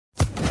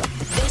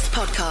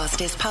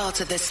podcast is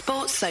part of the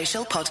Sports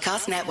Social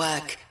Podcast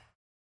Network.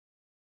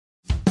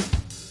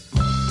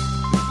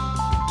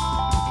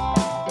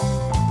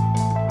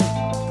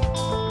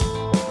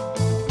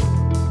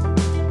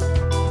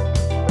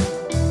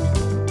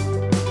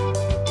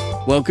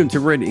 Welcome to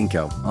Red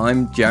Inker.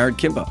 I'm Jared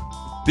Kimber.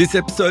 This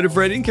episode of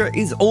Red Inker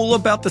is all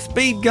about the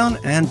speed gun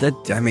and the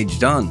damage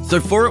done. So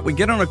for it, we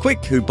get on a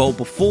quick who bowled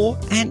before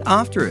and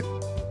after it.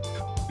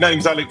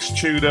 Name's Alex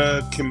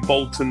Tudor, Kim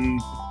Bolton,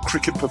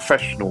 cricket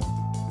professional.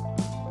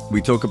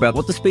 We talk about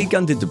what the speed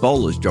gun did to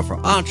bowlers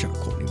Jofra Archer,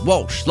 Courtney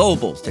Walsh, slower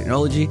balls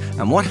technology,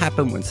 and what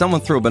happened when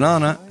someone threw a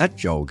banana at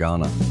Joel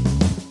Garner.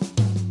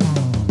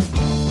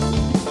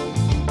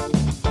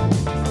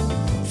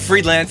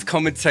 Freelance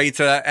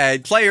commentator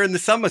and player in the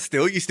summer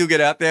still. You still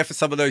get out there for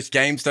some of those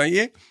games, don't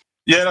you?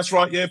 Yeah, that's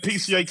right. Yeah,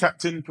 PCA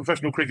captain,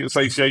 Professional Cricket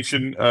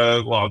Association.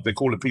 Well, they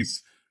call it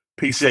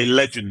PCA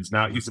Legends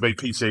now. It used to be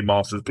PCA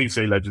Masters,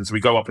 PCA Legends. So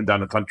we go up and down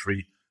the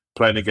country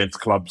playing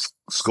against clubs,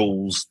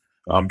 schools,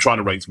 trying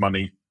to raise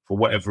money for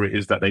whatever it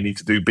is that they need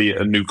to do, be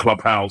it a new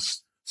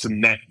clubhouse,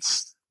 some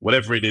nets,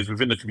 whatever it is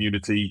within the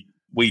community.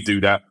 We do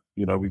that.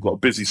 You know, we've got a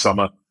busy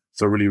summer.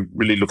 So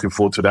really looking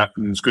forward to that.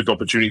 And it's a good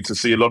opportunity to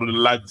see a lot of the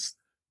lads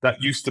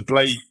that used to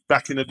play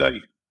back in the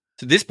day.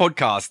 So this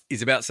podcast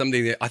is about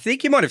something that I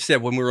think you might have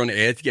said when we were on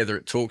air together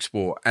at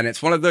TalkSport. And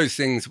it's one of those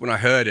things, when I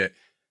heard it,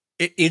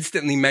 it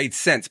instantly made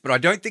sense. But I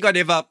don't think I'd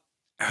ever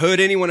heard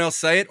anyone else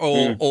say it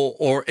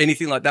or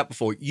anything like that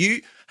before.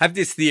 You have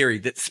this theory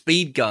that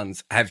speed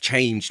guns have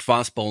changed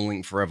fast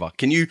bowling forever.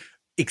 Can you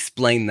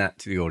explain that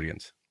to the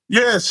audience?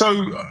 Yeah, so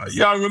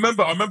I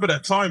remember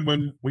that time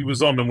when we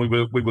was on and we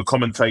were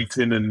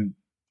commentating, and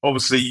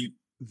obviously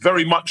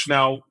very much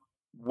now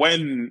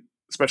when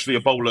especially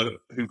a bowler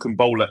who can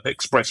bowl at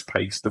express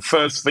pace, the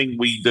first thing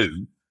we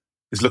do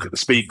is look at the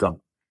speed gun.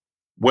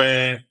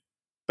 Where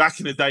back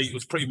in the day, it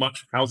was pretty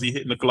much, how's he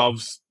hitting the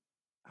gloves?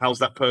 How's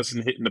that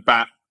person hitting the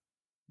bat?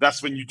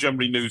 That's when you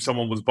generally knew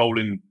someone was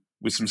bowling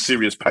with some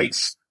serious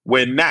pace.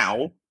 Where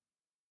now,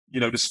 you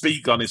know, the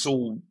speed gun is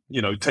all,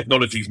 you know,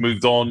 technology's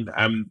moved on,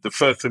 and the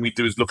first thing we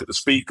do is look at the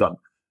speed gun.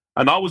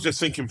 And I was just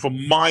thinking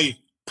from my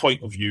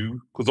point of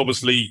view, because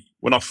obviously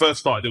when I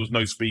first started, there was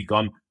no speed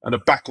gun. And the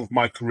back of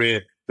my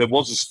career, there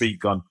was a speed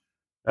gun.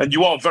 And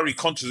you are very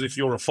conscious, if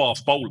you're a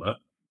fast bowler,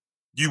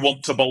 you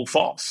want to bowl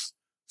fast.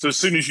 So as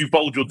soon as you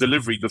bowled your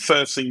delivery, the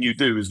first thing you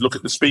do is look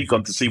at the speed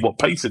gun to see what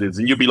pace it is.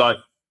 And you'll be like,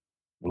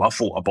 well, I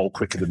thought I bowled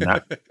quicker than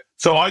that.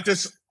 So I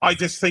just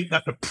think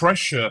that the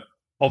pressure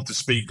of the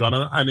speed gun,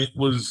 and it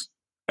was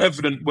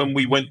evident when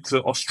we went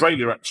to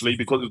Australia, actually,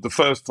 because it was the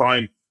first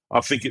time I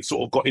think it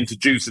sort of got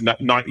introduced in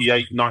that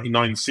 98,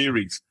 99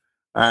 series.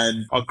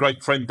 And our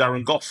great friend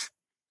Darren Goff,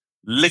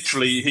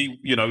 literally,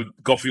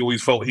 Goffey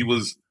always felt he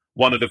was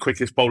one of the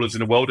quickest bowlers in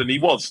the world, and he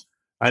was.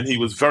 And he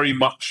was very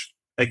much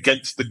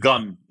against the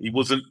gun. He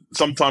wasn't,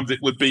 sometimes it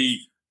would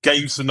be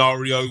game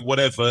scenario,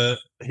 whatever.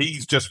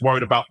 He's just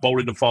worried about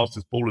bowling the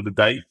fastest ball of the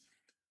day.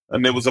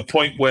 And there was a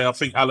point where I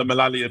think Alan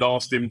Mullally had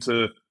asked him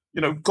to,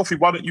 Goffey,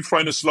 why don't you throw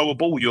in a slower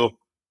ball? Your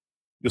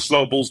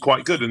slower ball's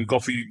quite good. And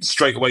Goffey,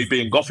 straight away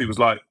being Goffey, was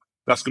like,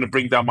 that's going to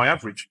bring down my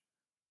average.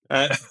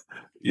 So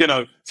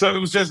it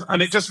was just,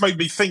 and it just made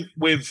me think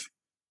with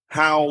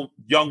how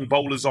young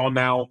bowlers are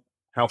now,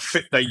 how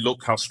fit they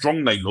look, how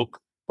strong they look,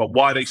 but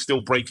why are they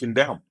still breaking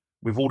down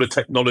with all the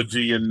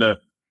technology and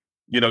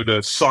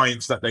the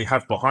science that they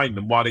have behind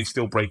them? Why are they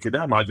still breaking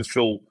down? I just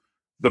feel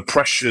the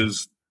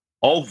pressures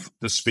of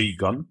the speed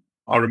gun.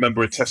 I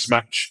remember a test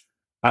match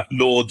at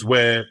Lord's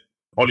where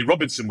Ollie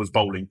Robinson was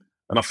bowling,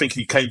 and I think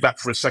he came back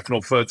for a second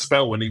or third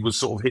spell and he was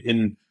sort of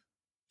hitting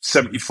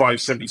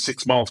 75,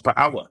 76 miles per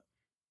hour.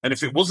 And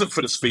if it wasn't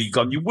for the speed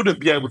gun, you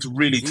wouldn't be able to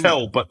really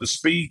tell. But the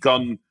speed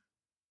gun,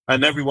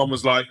 and everyone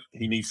was like,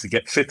 he needs to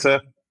get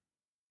fitter.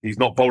 He's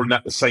not bowling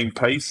at the same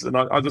pace. And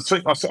I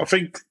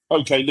think,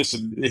 okay,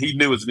 listen, he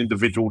knew as an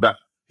individual that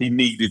he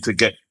needed to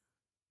get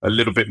a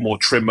little bit more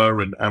trimmer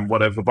and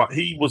whatever. But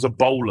he was a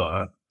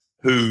bowler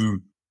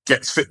who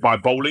gets fit by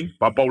bowling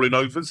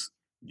overs.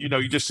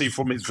 You just see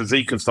from his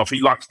physique and stuff, he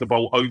likes to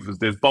bowl overs.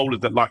 There's bowlers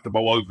that like to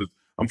bowl overs.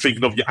 I'm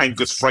thinking of your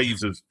Angus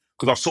Frasers,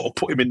 because I sort of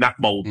put him in that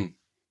mould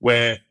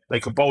where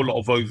they can bowl a lot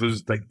of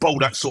overs. They bowl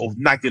that sort of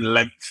nagging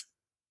length.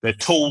 They're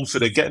tall, so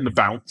they're getting the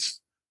bounce.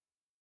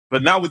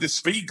 But now with the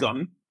speed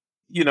gun,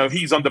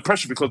 he's under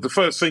pressure, because the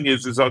first thing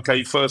is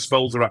okay, first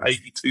spells are at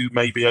 82,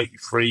 maybe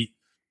 83.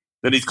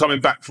 Then he's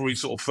coming back for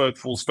his sort of third,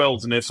 fourth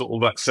spells, and they're sort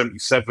of like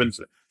 77.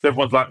 So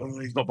everyone's like, oh,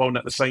 he's not bowling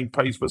at the same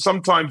pace. But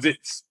sometimes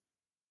it's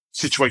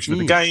situation of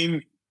the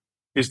game.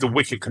 Is the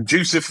wicket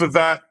conducive for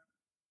that?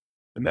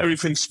 And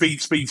everything's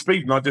speed.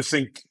 And I just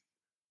think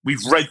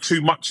we've read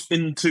too much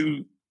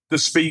into the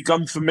speed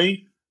gun for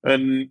me.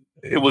 And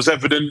it was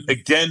evident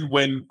again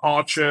when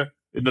Archer,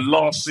 in the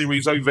last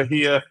series over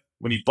here,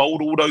 when he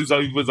bowled all those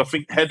overs, I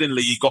think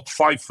Headingley, he got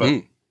 5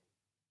 foot.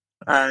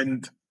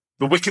 And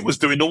the wicket was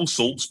doing all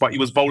sorts, but he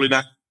was bowling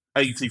at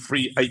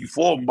 83,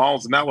 84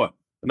 miles an hour.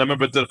 And I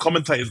remember the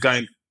commentators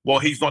going, well,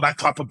 he's not that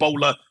type of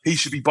bowler. He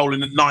should be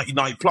bowling at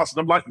 99 plus. And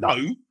I'm like,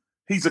 no,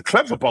 he's a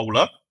clever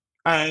bowler.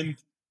 And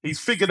He's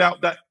figured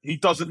out that he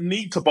doesn't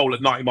need to bowl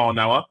at 90 mile an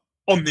hour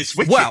on this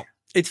wicket. Well,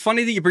 it's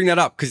funny that you bring that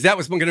up, because that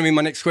was going to be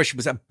my next question,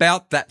 was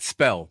about that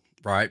spell,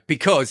 right?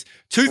 Because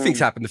two things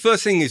happened. The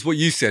first thing is what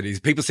you said, is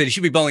people said he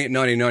should be bowling at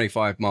 90,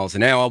 95 miles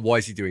an hour. Why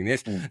is he doing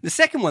this? The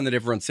second one that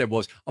everyone said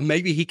was, oh,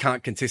 maybe he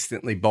can't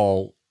consistently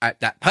bowl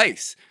at that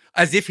pace,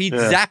 as if he'd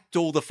zapped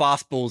all the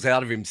fastballs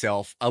out of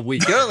himself a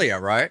week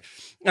earlier, right?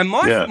 And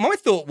my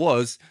thought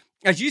was,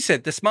 as you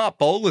said, the smart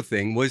bowler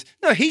thing was,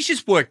 no, he's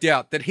just worked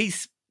out that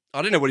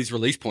I don't know what his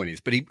release point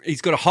is, but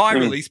he's got a high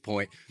release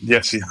point.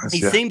 Yes, he has.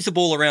 He seems the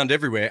ball around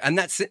everywhere. And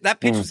that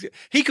pitch was,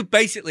 he could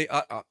basically,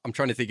 I'm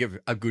trying to think of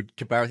a good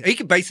comparison. He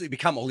could basically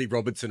become Ollie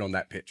Robertson on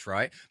that pitch,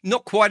 right?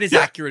 Not quite as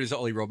accurate as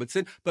Ollie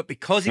Robertson, but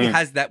because he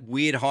has that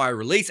weird high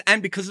release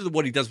and because of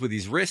what he does with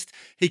his wrist,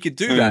 he could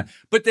do that.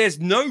 But there's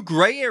no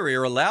gray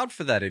area allowed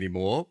for that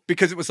anymore,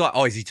 because it was like,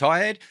 oh, is he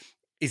tired?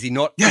 Is he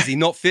not? Is he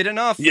not fit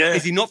enough? Yeah.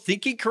 Is he not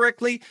thinking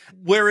correctly?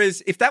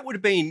 Whereas if that would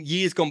have been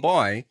years gone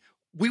by,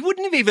 we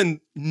wouldn't have even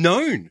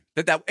known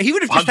that he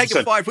would have just 100%.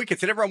 taken 5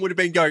 wickets, and everyone would have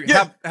been going,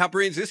 how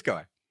brilliant is this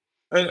guy?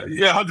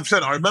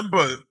 100%. I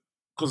remember,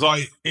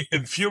 because it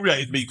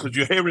infuriated me, because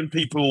you're hearing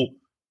people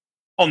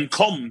on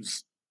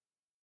comms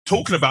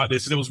talking about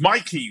this, and it was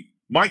Mikey.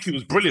 Mikey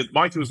was brilliant.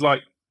 Mikey was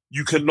like,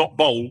 you cannot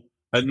bowl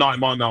at 90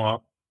 mile an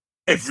hour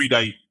every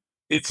day.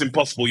 It's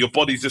impossible. Your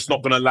body's just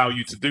not going to allow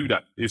you to do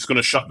that. It's going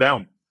to shut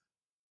down.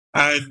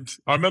 And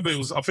I remember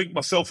I think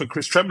myself and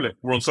Chris Tremlett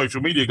were on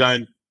social media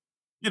going,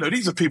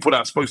 these are people that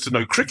are supposed to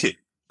know cricket,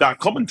 that are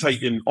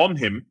commentating on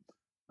him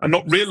and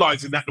not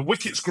realising that the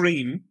wicket's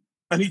green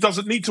and he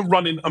doesn't need to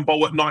run in and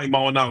bowl at 90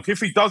 mile an hour. If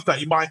he does that,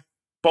 he might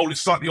bowl it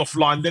slightly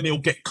offline, then he'll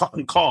get cut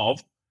and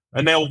carved,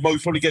 and they'll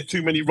most probably get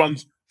too many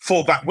runs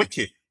for that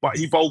wicket. But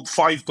he got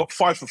 5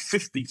 for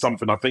 50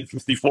 something, I think,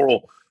 54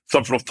 or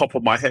something off the top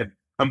of my head,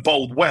 and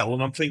bowled well.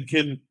 And I'm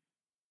thinking,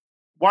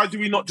 why do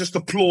we not just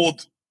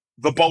applaud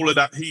the bowler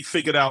that he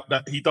figured out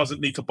that he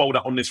doesn't need to bowl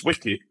that on this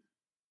wicket,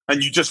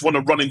 and you just want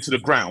to run into the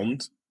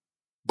ground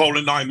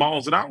bowling 9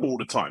 miles an hour all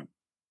the time?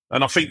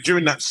 And I think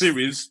during that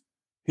series,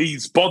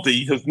 his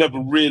body has never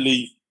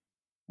really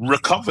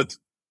recovered,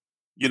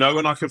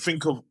 and I can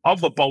think of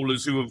other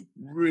bowlers who have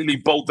really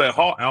bowled their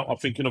heart out. I'm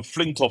thinking of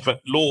Flintoff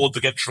at Lords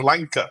against Sri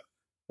Lanka,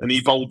 and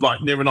he bowled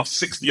like near enough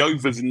 60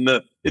 overs in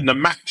the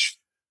match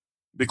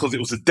because it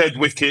was a dead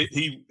wicket.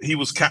 He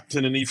was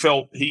captain and he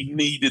felt he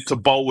needed to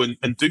bowl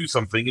and do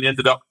something, and he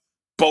ended up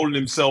bowling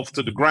himself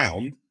to the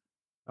ground.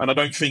 And I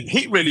don't think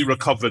he really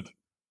recovered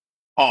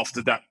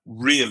after that,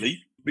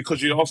 really,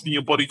 because you're asking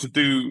your body to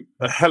do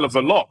a hell of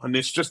a lot. And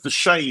it's just a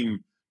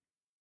shame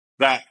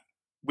that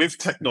with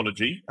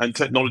technology, and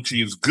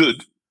technology is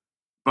good,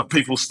 but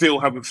people still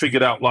haven't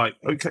figured out, like,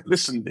 okay,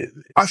 listen,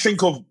 I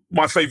think of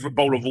my favourite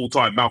bowler of all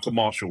time, Malcolm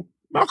Marshall.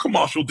 Malcolm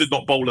Marshall did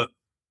not bowl at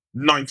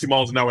 90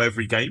 miles an hour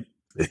every game.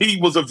 He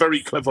was a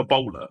very clever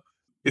bowler.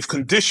 If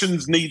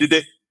conditions needed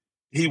it,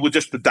 he would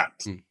just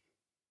adapt.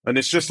 And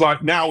it's just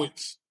like, now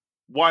it's,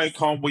 why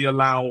can't we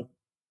allow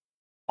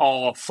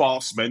our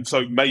fast men,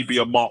 so maybe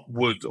a Mark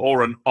Wood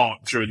or an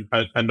Archer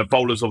and the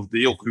bowlers of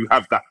the ilk who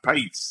have that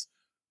pace,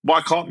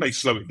 why can't they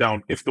slow it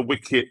down if the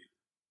wicket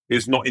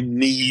is not in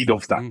need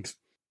of that?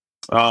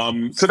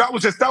 So that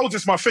was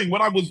just my thing.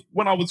 When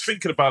I was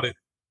thinking about it,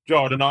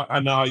 Jared, and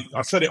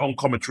I said it on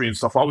commentary and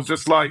stuff, I was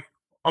just like,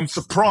 I'm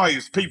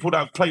surprised people that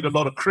have played a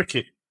lot of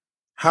cricket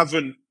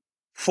haven't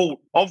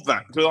thought of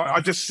that. I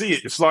just see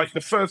it. It's like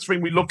the first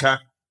thing we look at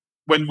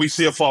when we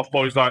see a fast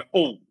bowler is like,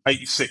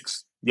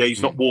 86. Yeah,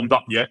 he's not warmed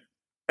up yet.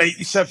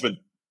 87.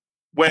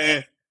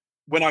 Where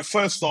when I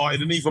first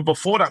started, and even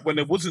before that, when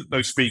there wasn't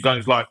no speed going,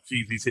 it's like,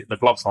 geez, he's hitting the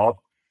gloves hard.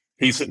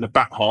 He's hitting the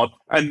bat hard.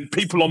 And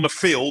people on the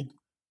field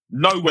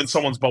know when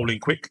someone's bowling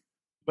quick.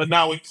 But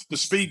now it's the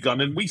speed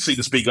gun, and we see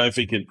the speed gun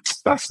thinking,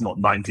 that's not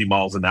 90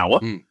 miles an hour.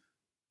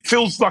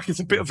 Feels like it's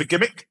a bit of a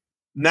gimmick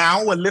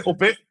now, a little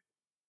bit.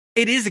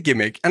 It is a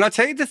gimmick. And I'll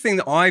tell you the thing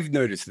that I've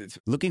noticed.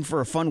 Looking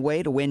for a fun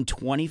way to win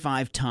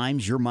 25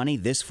 times your money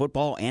this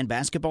football and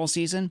basketball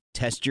season?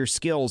 Test your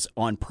skills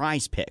on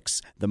Prize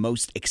Picks, the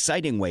most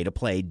exciting way to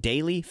play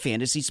daily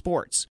fantasy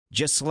sports.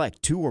 Just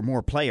select 2 or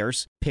more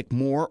players, pick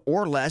more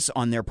or less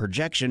on their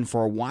projection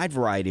for a wide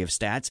variety of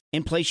stats,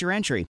 and place your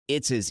entry.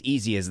 It's as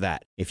easy as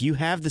that. If you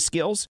have the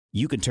skills,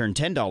 you can turn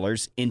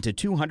 $10 into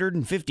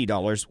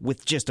 $250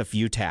 with just a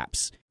few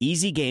taps.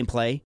 Easy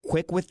gameplay,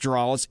 quick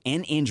withdrawals,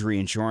 and injury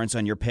insurance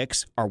on your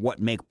picks are what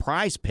make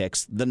Prize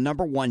Picks the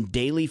 #1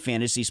 daily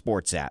fantasy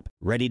sports app.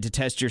 Ready to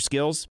test your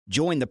skills?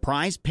 Join the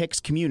Prize Picks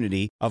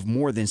community of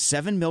more than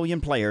 7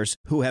 million players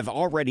who have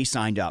already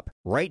signed up.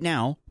 Right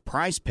now,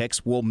 Prize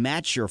Picks will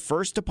match your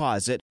first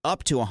deposit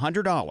up to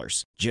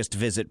 $100. Just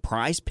visit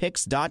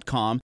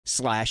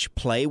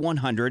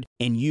prizepicks.com/play100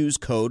 and use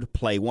code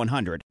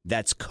PLAY100.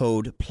 That's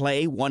code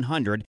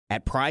PLAY100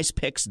 at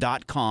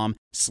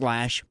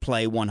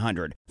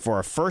prizepicks.com/play100 for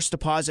a first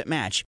deposit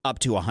match up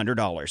to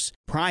 $100.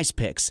 Prize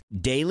Picks,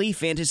 daily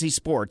fantasy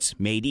sports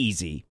made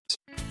easy.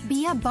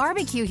 Be a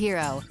barbecue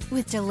hero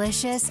with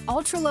delicious,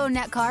 ultra-low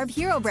net-carb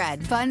Hero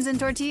Bread, buns, and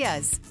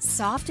tortillas.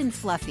 Soft and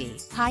fluffy,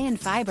 high in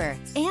fiber,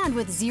 and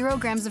with 0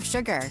 grams of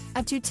sugar,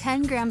 up to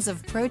 10 grams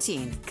of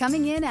protein,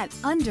 coming in at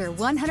under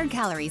 100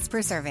 calories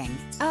per serving.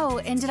 Oh,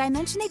 and did I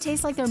mention they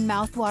taste like their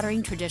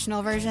mouth-watering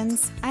traditional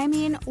versions? I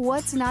mean,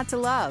 what's not to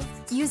love?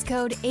 Use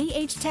code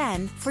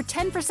AH10 for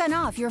 10%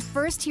 off your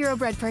first Hero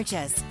Bread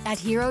purchase at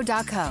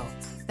hero.co.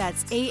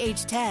 That's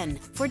AH10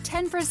 for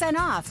 10%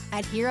 off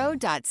at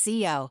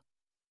hero.co.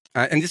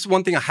 And this is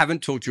one thing I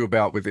haven't talked to you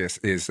about with this,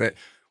 is that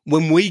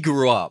when we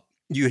grew up,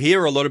 you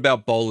hear a lot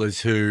about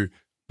bowlers who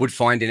would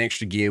find an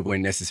extra gear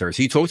when necessary.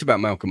 So you talked about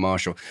Malcolm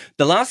Marshall.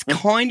 The last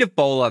kind of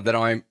bowler that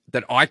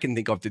I can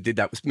think of that did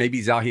that was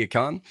maybe Zahir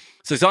Khan.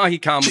 So Zahir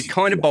Khan would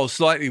kind of bowl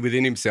slightly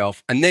within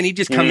himself, and then he'd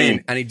just come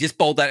in and he'd just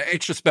bowl that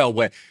extra spell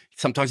where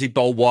sometimes he'd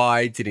bowl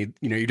wides and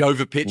he'd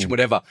overpitch and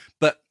whatever.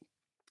 But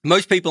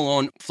most people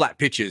on flat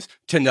pitches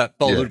tend to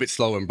bowl a little bit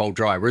slower and bowl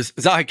dry, whereas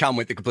Zahir Khan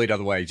went the complete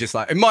other way. Just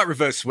like, it might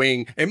reverse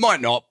swing, it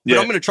might not, but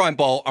I'm going to try and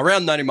bowl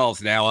around 90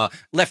 miles an hour,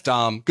 left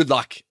arm, good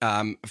luck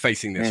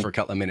facing this for a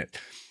couple of minutes.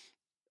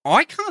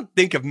 I can't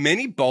think of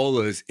many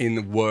bowlers in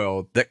the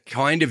world that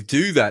kind of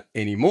do that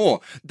anymore.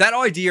 That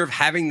idea of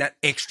having that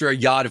extra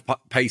yard of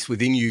pace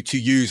within you to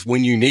use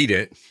when you need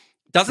it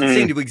doesn't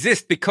seem to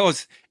exist,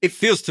 because it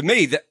feels to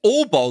me that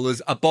all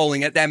bowlers are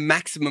bowling at their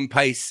maximum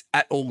pace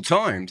at all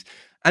times.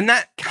 And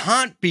that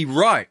can't be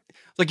right.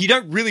 Like, you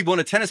don't really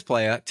want a tennis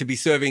player to be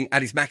serving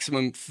at his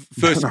maximum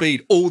first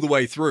speed all the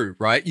way through,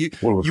 right? You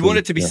want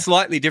it to be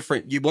slightly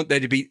different. You want there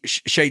to be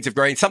shades of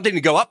grey and something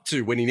to go up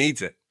to when he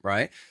needs it,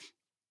 right?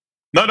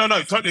 No.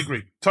 Totally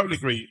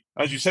agree.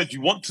 As you said,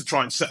 you want to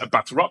try and set a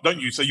batter up, don't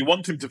you? So you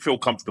want him to feel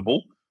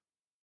comfortable.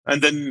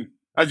 And then,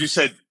 as you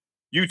said,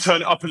 you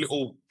turn it up a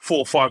little 4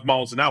 or 5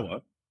 miles an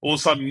hour. All of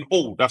a sudden,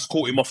 that's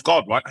caught him off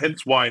guard, right?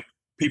 Hence why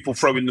people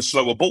throw in the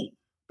slower ball,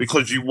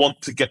 because you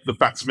want to get the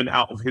batsman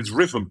out of his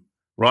rhythm,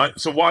 right?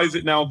 So why is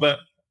it now that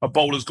a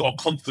bowler's got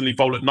to constantly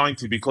bowl at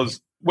 90?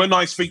 Because when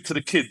I speak to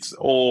the kids,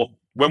 or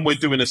when we're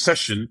doing a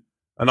session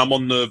and I'm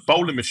on the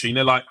bowling machine,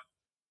 they're like,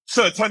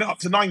 "Sir, turn it up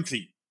to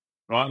 90."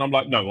 Right? And I'm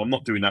like, "No, I'm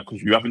not doing that,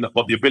 because you haven't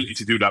got the ability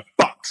to do that."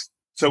 But,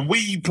 so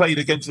we played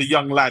against a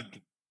young lad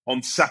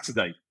on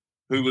Saturday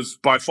who was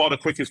by far the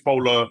quickest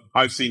bowler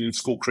I've seen in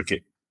school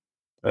cricket,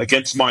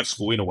 against my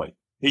school in a way.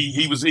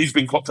 He's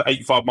been clocked at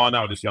 85 mile an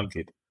hour, this young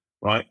kid,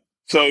 right?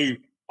 So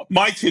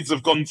my kids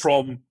have gone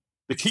from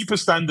the keeper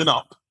standing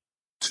up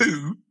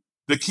to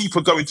the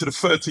keeper going to the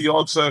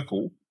 30-yard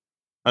circle,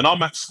 and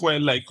I'm at square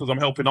leg because I'm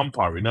helping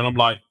umpiring, and I'm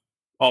like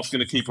asking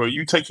the keeper, "Are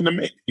you taking a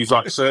mick?" He's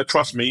like, "Sir,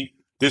 trust me,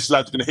 this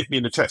lad's going to hit me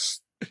in the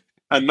chest."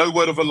 And no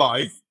word of a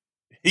lie,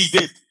 he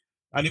did.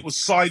 And it was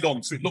side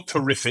on, so it looked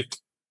horrific.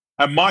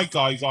 And my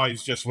guys'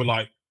 eyes just were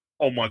like,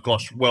 "Oh my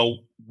gosh, well,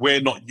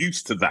 we're not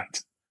used to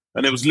that."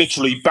 And it was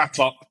literally back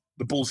up,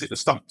 the balls hit the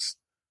stumps.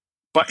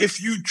 But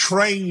if you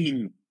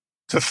train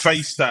to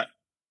face that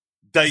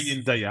day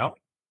in, day out,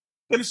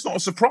 then it's not a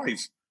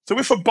surprise. So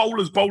if a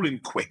bowler's bowling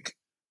quick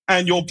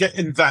and you're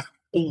getting that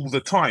all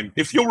the time,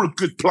 if you're a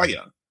good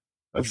player,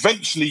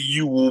 eventually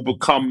you will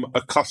become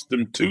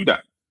accustomed to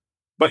that.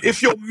 But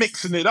if you're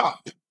mixing it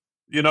up,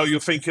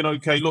 you're thinking,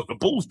 okay, look, the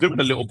ball's doing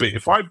a little bit.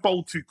 If I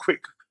bowl too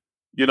quick,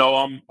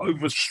 I'm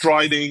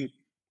overstriding,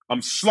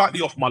 I'm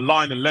slightly off my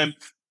line and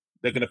length,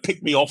 they're going to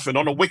pick me off. And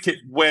on a wicket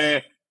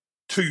where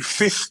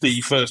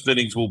 250 first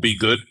innings will be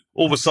good,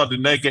 all of a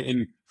sudden they're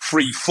getting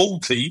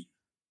 340,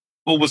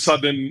 all of a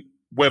sudden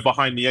we're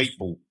behind the 8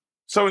 ball.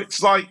 So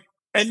it's like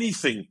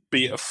anything,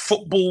 be it a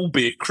football,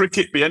 be it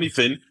cricket, be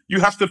anything, you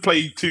have to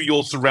play to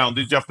your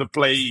surroundings, you have to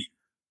play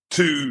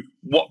to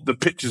what the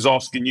pitch is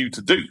asking you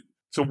to do.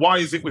 So why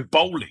is it with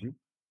bowling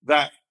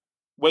that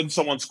when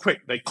someone's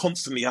quick, they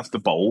constantly have to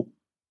bowl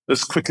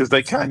as quick as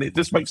they can? It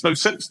just makes no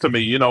sense to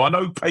me. I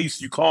know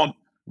pace, you can't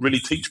really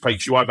teach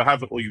pace, you either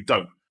have it or you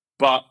don't.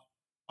 But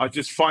I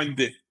just find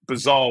it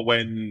bizarre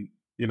when,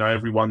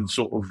 everyone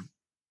sort of,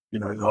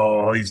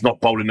 he's not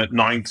bowling at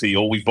 90,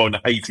 or he's bowling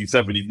at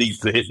 87, he needs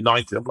to hit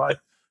 90. I'm like,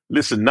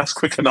 listen, that's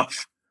quick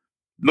enough.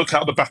 Look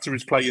how the batter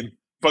is playing.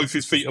 Both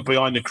his feet are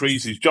behind the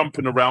crease. He's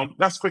jumping around.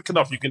 That's quick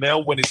enough. You can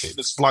tell when it's hitting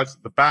the slice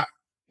at the bat.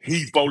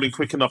 He's bowling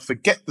quick enough.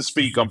 Forget the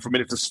speed gun for a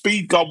minute. If the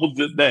speed gun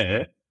wasn't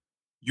there,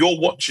 you're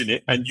watching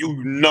it and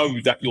you know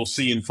that you're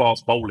seeing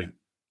fast bowling.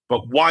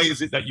 But why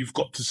is it that you've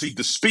got to see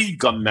the speed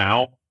gun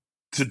now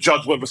to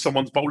judge whether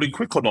someone's bowling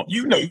quick or not?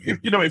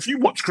 If you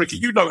watch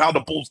cricket, you know how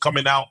the ball's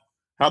coming out,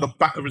 how the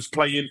batter is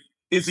playing.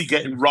 Is he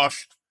getting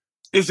rushed?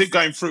 Is it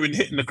going through and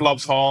hitting the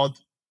gloves hard?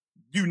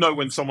 You know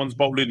when someone's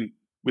bowling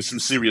with some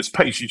serious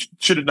pace. You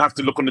shouldn't have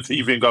to look on the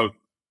TV and go,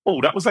 "Oh,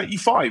 that was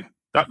 85.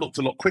 That looked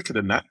a lot quicker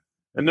than that."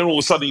 And then all of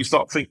a sudden you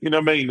start thinking,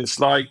 it's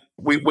like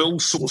we're all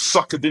sort of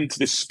suckered into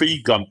this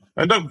speed gun.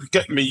 And don't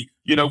get me,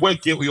 we're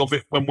guilty of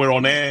it when we're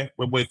on air,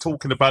 when we're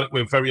talking about it.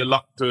 We're very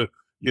reluctant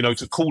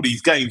to call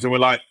these games. And we're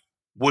like,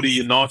 Woody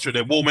and Archer,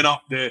 they're warming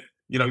up. They're,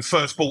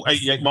 first ball,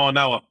 88 mile an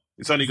hour.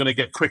 It's only going to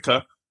get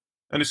quicker.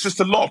 And it's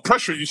just a lot of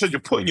pressure. You said you're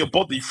putting your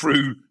body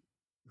through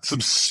some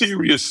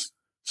serious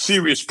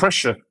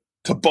pressure.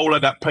 to bowl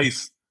at that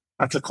pace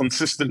at a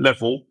consistent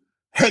level.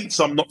 Hence,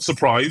 I'm not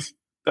surprised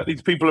that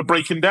these people are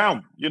breaking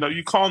down. You know,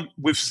 you can't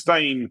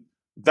withstand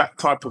that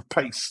type of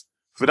pace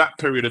for that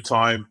period of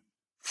time,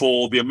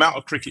 for the amount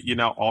of cricket you're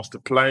now asked to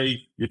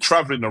play. You're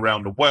traveling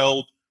around the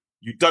world.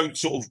 You don't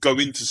sort of go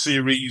into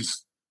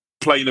series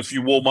playing a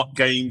few warm-up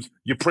games.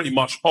 You're pretty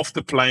much off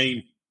the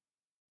plane,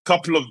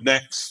 couple of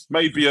nets,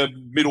 maybe a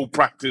middle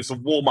practice, a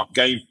warm-up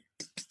game,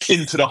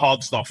 into the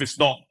hard stuff. It's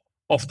not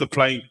off the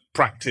plane,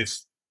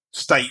 practice,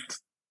 state,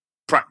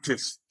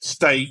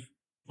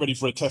 ready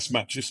for a test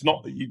match. It's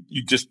not,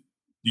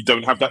 you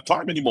don't have that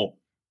time anymore.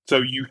 So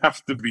you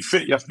have to be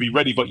fit, you have to be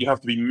ready, but you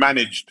have to be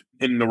managed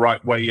in the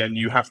right way, and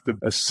you have to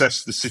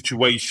assess the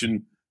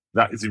situation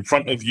that is in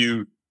front of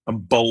you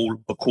and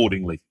bowl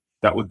accordingly.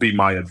 That would be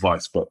my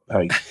advice, but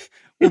hey.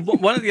 Well,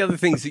 one of the other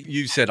things that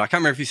you said, I can't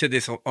remember if you said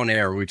this on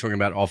air or we were talking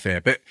about off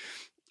air, but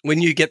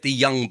when you get the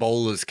young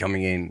bowlers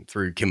coming in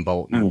through Kim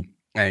Bolton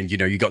and, you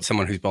know, you got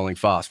someone who's bowling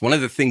fast, one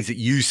of the things that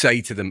you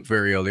say to them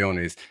very early on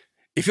is,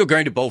 if you're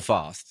going to bowl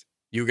fast,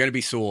 you're going to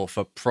be sore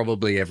for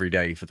probably every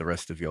day for the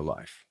rest of your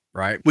life,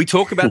 right? We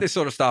talk about this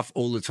sort of stuff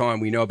all the time.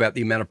 We know about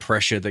the amount of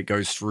pressure that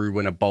goes through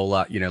when a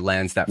bowler, you know,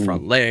 lands that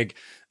front leg.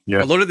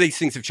 Yeah. A lot of these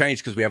things have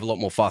changed because we have a lot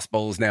more fast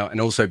bowlers now,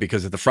 and also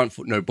because of the front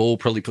foot no ball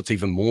probably puts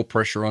even more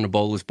pressure on a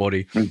bowler's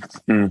body.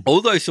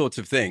 All those sorts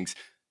of things.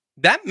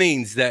 That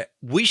means that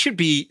we should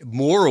be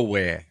more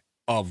aware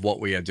of what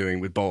we are doing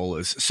with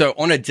bowlers. So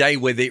on a day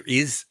where there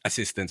is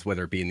assistance,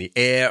 whether it be in the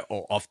air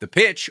or off the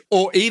pitch,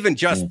 or even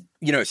just,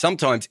 you know,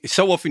 sometimes,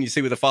 so often you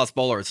see with a fast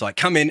bowler, it's like,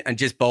 come in and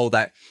just bowl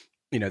that,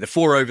 you know, the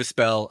 4-over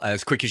spell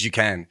as quick as you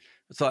can.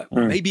 It's like,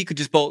 maybe you could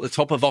just bowl at the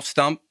top of off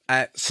stump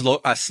at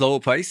a slower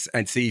pace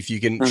and see if you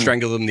can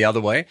strangle them the other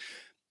way.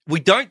 We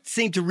don't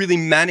seem to really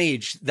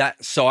manage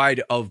that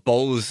side of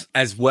bowlers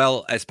as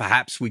well as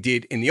perhaps we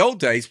did in the old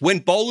days when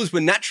bowlers were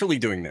naturally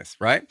doing this,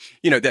 right?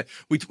 You know, that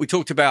we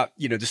talked about,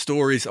 you know, the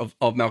stories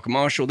of Malcolm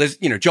Marshall. There's,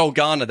 you know, Joel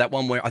Garner, that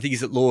one where I think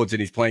he's at Lords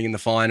and he's playing in the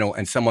final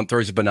and someone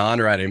throws a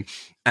banana at him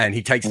and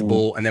he takes the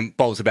ball and then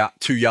bowls about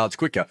 2 yards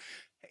quicker.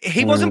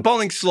 He wasn't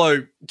bowling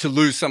slow to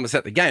lose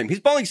Somerset the game.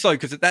 He's bowling slow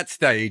because at that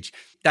stage,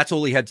 that's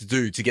all he had to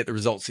do to get the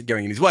results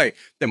going in his way.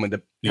 Then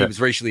when he was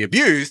racially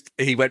abused,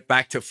 he went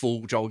back to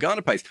full Joel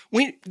Garner pace.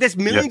 There's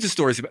millions of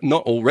stories about,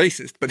 not all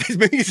racist, but there's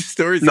millions of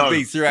stories of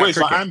these throughout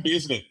cricket. Like Amby,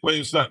 isn't it?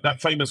 Where's that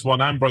famous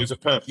one, Ambrose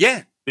at Perth?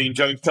 Yeah. Dean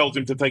Jones tells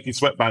him to take his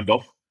sweatband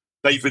off.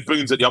 David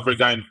Boone's at the other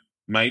going,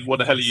 mate, what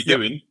the hell are you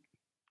doing?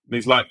 And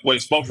he's like, well,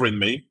 it's bothering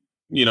me.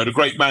 You know, the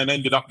great man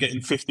ended up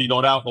getting 50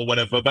 not out or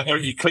whatever, but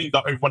he cleaned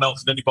up everyone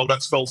else and then he bowled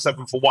that spell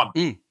 7 for 1.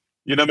 You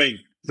know what I mean?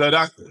 So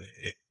that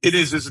it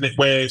is, isn't it?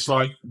 Where it's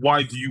like,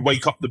 why do you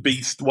wake up the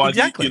beast? Why do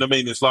you know what I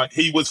mean? It's like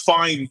he was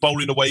fine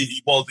bowling the way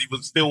he was. He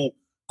was still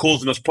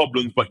causing us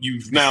problems, but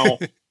you've now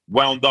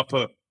wound up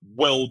a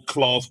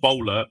world-class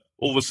bowler.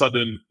 All of a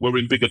sudden, we're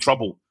in bigger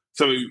trouble.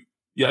 So,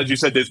 yeah, as you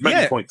said, there's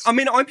many points. I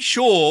mean, I'm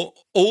sure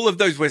all of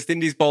those West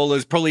Indies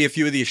bowlers, probably a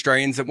few of the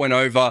Australians that went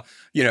over,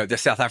 you know, the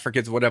South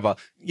Africans, whatever.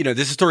 You know,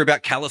 there's a story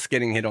about Callis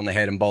getting hit on the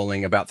head and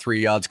bowling about 3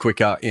 yards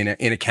quicker in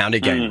a county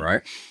game,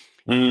 right?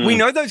 We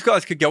know those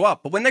guys could go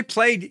up, but when they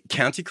played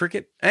county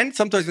cricket and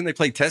sometimes when they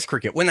played test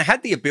cricket, when they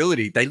had the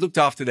ability, they looked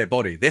after their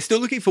body. They're still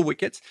looking for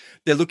wickets.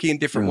 They're looking in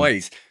different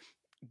ways.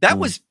 That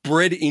was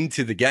bred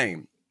into the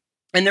game.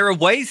 And there are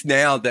ways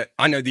now that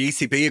I know the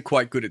ECB are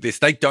quite good at this.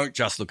 They don't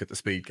just look at the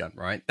speed gun,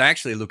 right? They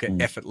actually look at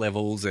effort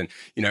levels and,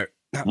 you know,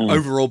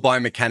 overall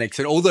biomechanics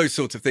and all those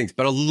sorts of things.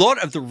 But a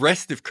lot of the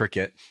rest of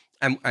cricket,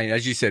 and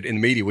as you said, in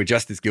the media, we're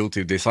just as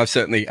guilty of this. I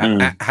certainly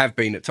have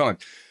been at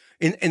times.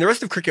 In the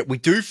rest of cricket, we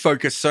do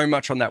focus so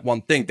much on that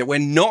one thing that we're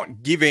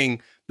not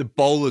giving the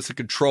bowlers the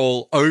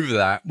control over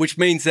that, which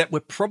means that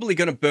we're probably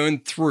going to burn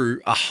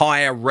through a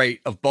higher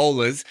rate of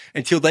bowlers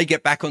until they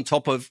get back on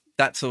top of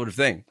that sort of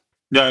thing.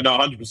 No,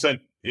 100%.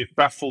 It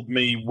baffled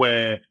me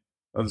where,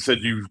 as I said,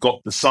 you've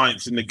got the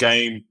science in the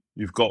game,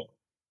 you've got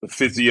the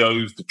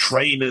physios, the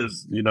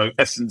trainers, you know,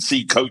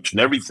 S&C coach and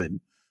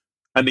everything,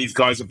 and these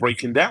guys are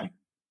breaking down.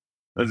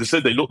 As I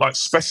said, they look like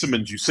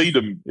specimens. You see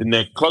them in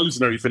their clothes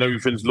and everything.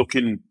 Everything's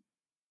looking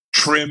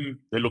trim,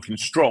 they're looking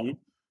strong,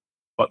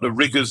 but the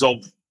rigors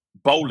of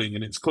bowling,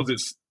 and it's because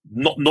it's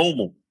not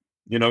normal.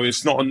 You know,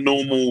 it's not a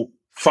normal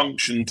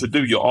function to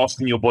do. You're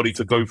asking your body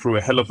to go through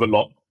a hell of a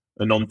lot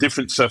and on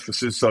different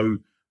surfaces. So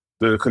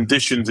the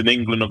conditions in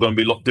England are going to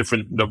be a lot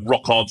different. The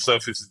rock hard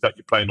surfaces that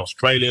you play in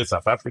Australia,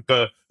 South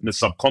Africa, in the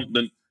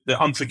subcontinent, they're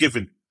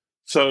unforgiving.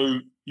 So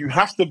you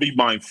have to be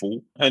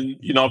mindful. And,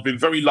 you know, I've been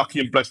very lucky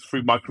and blessed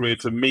through my career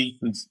to meet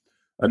and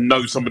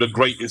know some of the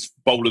greatest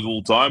bowlers of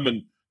all time.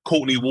 And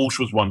Courtney Walsh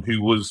was one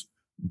who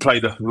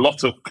played a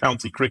lot of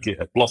county cricket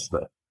at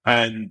Gloucester.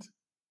 And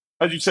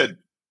as you said,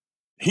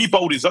 he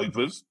bowled his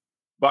overs,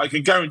 but I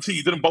can guarantee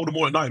he didn't bowl them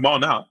all at 90 mile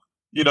an hour.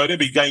 You know, there'll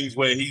be games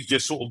where he's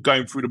just sort of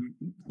going through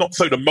not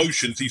so the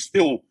motions, he's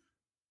still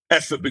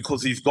effort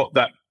because he's got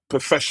that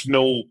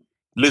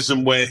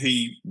professionalism where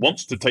he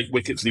wants to take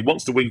wickets and he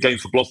wants to win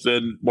games for Gloucester,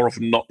 and more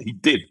often than not, he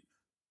did.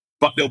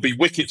 But there'll be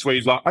wickets where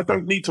he's like, I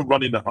don't need to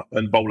run in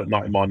and bowl at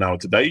 90 mile an hour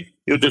today.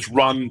 He'll just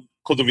run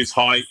because of his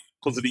height,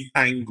 because of the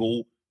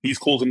angle. He's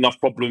causing enough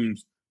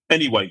problems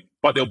anyway.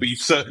 But there'll be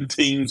certain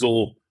teams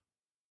or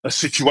a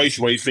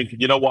situation where you're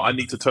thinking, you know what, I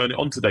need to turn it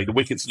on today. The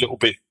wicket's a little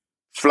bit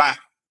flat,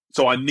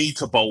 so I need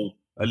to bowl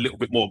a little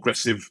bit more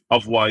aggressive.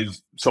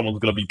 Otherwise, someone's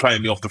going to be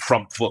playing me off the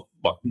front foot,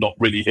 but not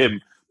really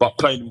him, but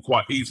playing him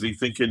quite easily,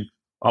 thinking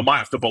I might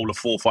have to bowl a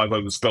 4-5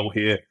 over spell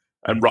here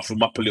and rough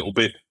them up a little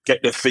bit,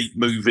 get their feet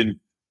moving,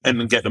 and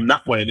then get them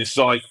that way. And it's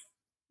like,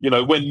 you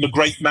know, when the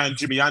great man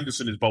Jimmy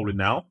Anderson is bowling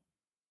now,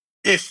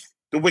 if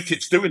the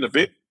wicket's doing a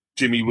bit,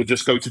 Jimmy will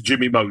just go to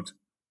Jimmy mode.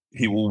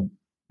 He will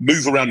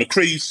move around the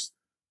crease,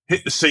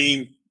 hit the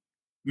seam,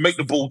 make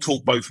the ball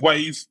talk both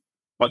ways.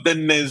 But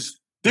then there's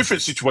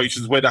different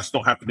situations where that's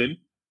not happening,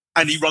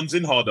 and he runs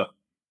in harder.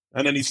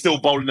 And then he's still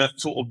bowling at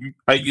sort of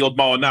 80-odd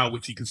mile an hour,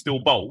 which he can still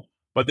bowl.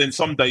 But then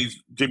some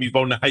days, Jimmy's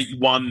bowling at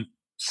 81,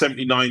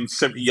 79,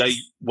 78,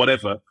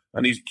 whatever.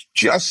 And he's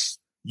just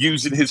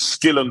using his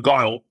skill and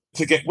guile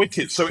to get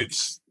wickets. So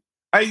it's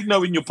A,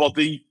 knowing your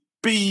body,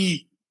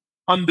 B,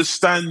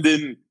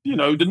 understanding, you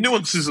know, the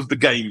nuances of the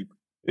game.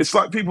 It's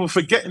like people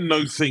forgetting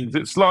those things.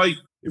 It's like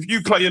if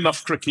you play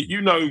enough cricket,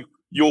 you know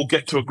you'll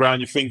get to a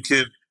ground, you're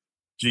thinking,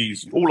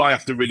 geez, all I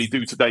have to really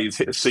do today is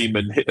hit a seam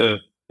and hit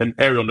an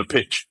area on the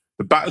pitch.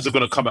 The batters are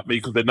going to come at me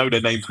because they know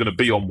their name's going to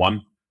be on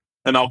one,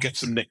 and I'll get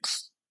some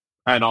nicks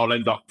and I'll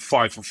end up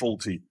 5 for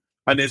 40.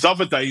 And there's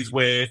other days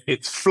where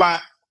it's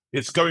flat,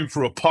 it's going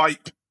through a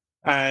pipe,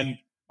 and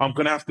I'm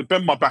going to have to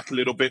bend my back a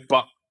little bit,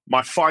 but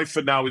my 5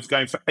 for now is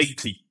going for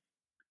 80.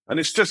 And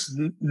it's just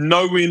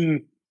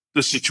knowing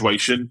the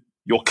situation,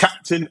 your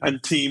captain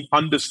and team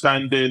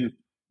understanding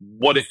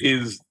what it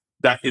is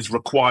that is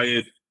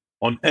required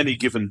on any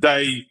given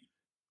day,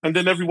 and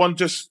then everyone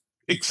just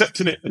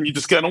accepting it, and you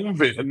just get on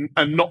with it,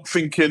 and not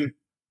thinking,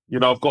 you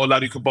know, I've got a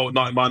lad who can bowl at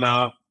 90 mile an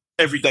hour.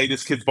 Every day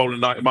this kid's bowling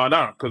 90 mile an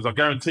hour, because I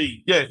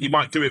guarantee, yeah, he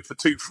might do it for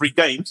 2-3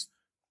 games.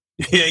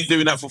 He ain't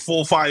doing that for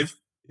 4-5.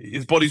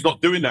 His body's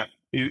not doing that.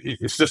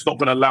 It's just not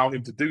going to allow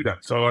him to do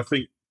that. So I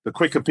think the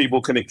quicker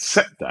people can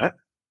accept that,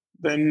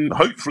 then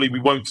hopefully we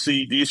won't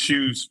see the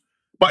issues.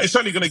 But it's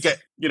only going to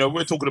get, you know,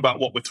 we're talking about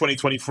what, we're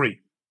 2023.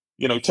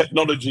 You know,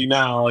 technology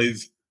now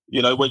is,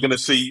 you know, we're going to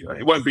see,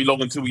 it won't be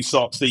long until we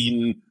start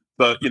seeing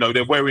the, you know,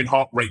 they're wearing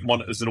heart rate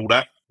monitors and all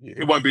that.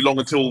 It won't be long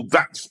until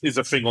that is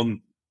a thing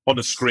on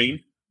a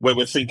screen where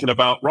we're thinking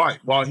about, right,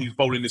 while he's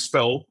bowling this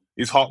spell,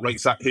 his heart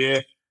rate's at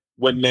here.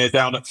 When they're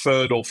down at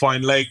third or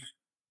fine leg,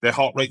 their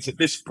heart rate's at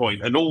this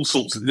point, and all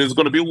sorts of, there's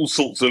going to be all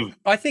sorts of.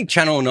 I think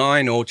Channel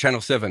 9 or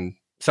Channel 7,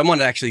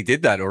 someone actually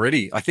did that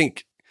already. I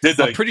think.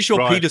 I'm pretty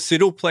sure Peter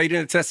Siddle played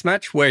in a test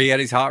match where he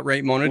had his heart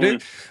rate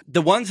monitored.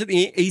 The ones that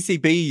the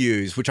ECB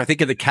use, which I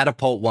think are the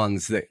catapult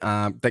ones that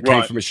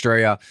came from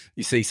Australia,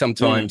 you see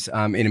sometimes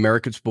in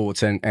American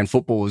sports and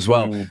football as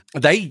well,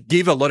 they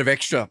give a lot of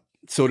extra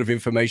sort of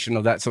information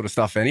of that sort of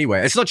stuff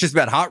anyway. It's not just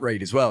about heart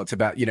rate as well. It's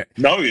about, you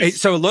know,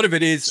 so a lot of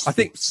it is, I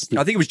think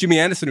it was Jimmy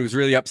Anderson who was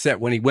really upset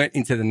when he went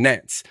into the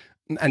nets.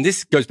 And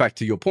this goes back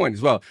to your point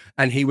as well.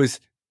 And he was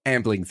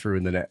ambling through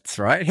in the nets,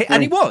 right?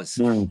 And he was.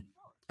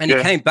 And he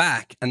came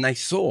back and they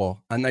saw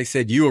and they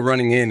said, you were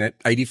running in at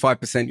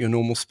 85% your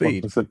normal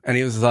speed. 100%. And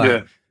he was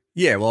like,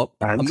 well,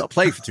 I'm not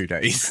playing for 2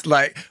 days.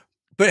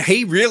 But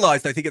he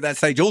realized, I think at that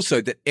stage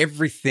also, that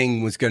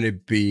everything was going to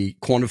be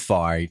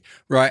quantified,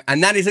 right?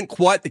 And that isn't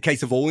quite the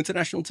case of all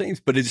international teams,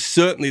 but it is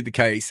certainly the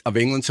case of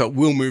England. So it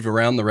will move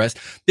around the rest.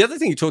 The other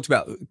thing you talked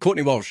about,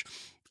 Courtney Walsh,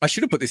 I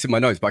should have put this in my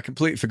notes, but I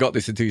completely forgot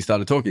this until you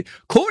started talking.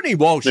 Courtney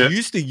Walsh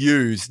used to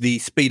use the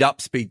speed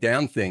up, speed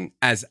down thing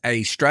as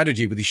a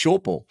strategy with his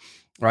short ball.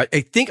 Right,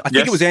 I think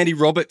it was Andy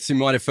Roberts who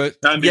might have first.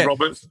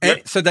 Roberts.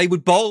 So they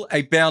would bowl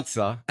a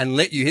bouncer and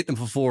let you hit them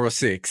for 4 or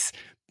 6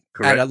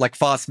 at a, like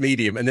fast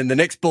medium, and then the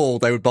next ball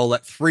they would bowl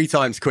that 3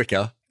 times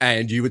quicker,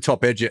 and you would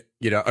top edge it,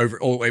 you know,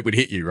 over, or it would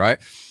hit you. Right,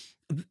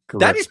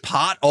 that is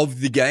part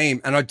of the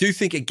game, and I do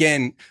think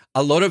again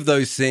a lot of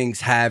those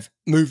things have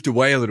moved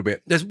away a little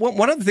bit. There's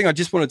one other thing I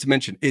just wanted to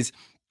mention is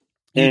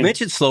you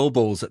mentioned slow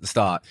balls at the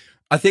start.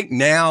 I think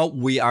now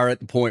we are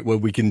at the point where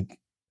we can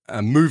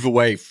move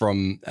away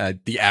from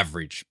the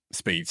average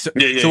speed. So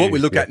what we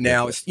look at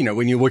now is, you know,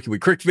 when you're working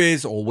with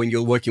CricViz or when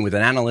you're working with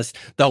an analyst,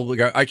 they'll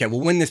go, okay, well,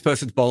 when this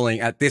person's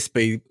bowling at this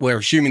speed, we're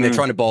assuming they're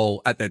trying to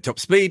bowl at their top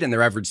speed and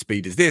their average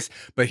speed is this,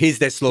 but here's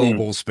their slow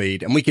ball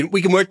speed. And we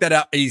can work that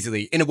out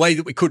easily in a way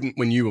that we couldn't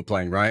when you were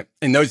playing, right?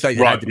 In those days,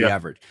 it had to be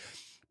average.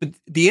 But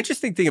the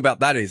interesting thing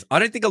about that is, I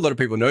don't think a lot of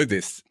people know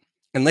this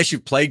unless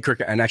you've played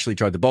cricket and actually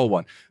tried to bowl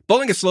one.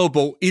 Bowling a slow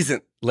ball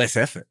isn't less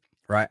effort.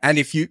 Right. And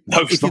if you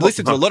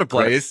listen to a lot of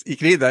players, you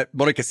can hear that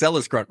Monica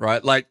Seles grunt,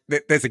 right? Like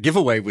there's a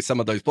giveaway with some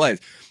of those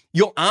players.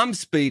 Your arm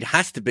speed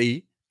has to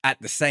be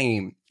at the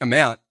same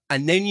amount.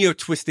 And then you're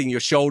twisting your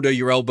shoulder,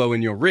 your elbow,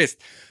 and your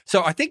wrist.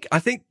 So I think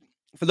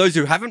for those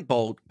who haven't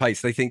bowled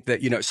pace, they think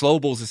that, you know, slow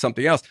balls is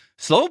something else.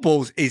 Slow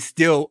balls is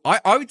still,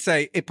 I would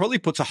say it probably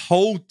puts a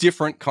whole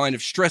different kind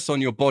of stress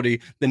on your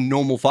body than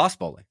normal fast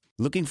bowling.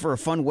 Looking for a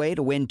fun way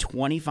to win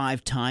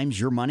 25 times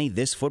your money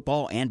this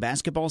football and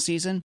basketball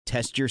season?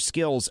 Test your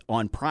skills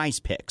on Prize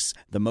Picks,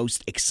 the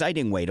most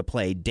exciting way to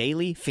play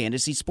daily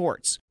fantasy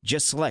sports.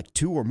 Just select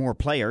 2 or more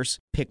players,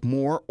 pick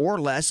more or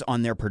less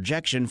on their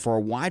projection for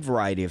a wide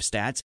variety of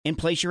stats, and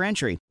place your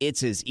entry.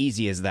 It's as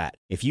easy as that.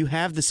 If you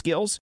have the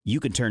skills, you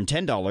can turn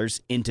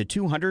 $10 into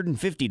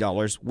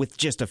 $250 with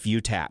just a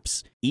few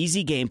taps.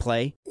 Easy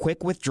gameplay,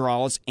 quick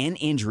withdrawals, and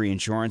injury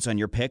insurance on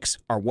your picks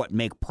are what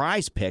make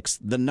Prize Picks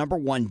the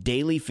 #1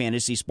 daily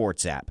fantasy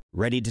sports app.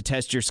 Ready to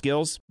test your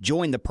skills?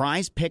 Join the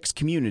Prize Picks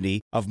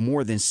community of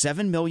more than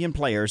 7 million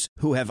players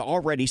who have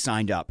already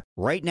signed up.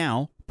 Right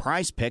now,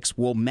 Prize Picks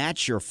will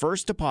match your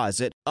first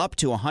deposit up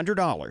to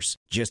 $100.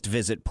 Just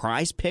visit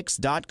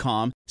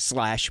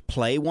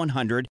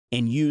prizepicks.com/play100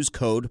 and use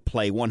code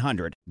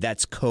PLAY100.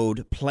 That's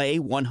code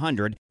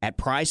PLAY100 at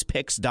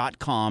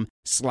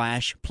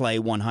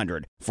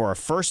prizepicks.com/play100 for a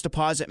first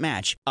deposit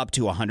match up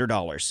to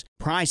 $100.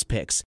 Prize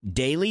Picks,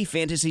 daily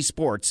fantasy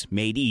sports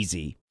made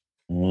easy.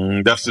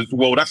 That's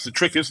the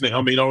trick, isn't it?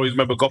 I mean, I always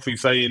remember Goffey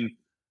saying,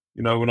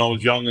 when I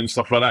was young and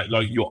stuff like that,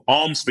 like your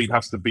arm speed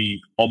has to be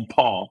on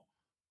par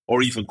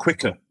or even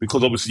quicker,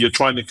 because obviously you're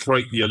trying to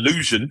create the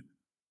illusion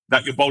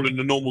that you're bowling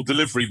the normal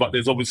delivery, but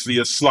there's obviously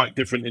a slight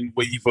difference in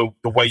either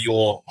the way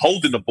you're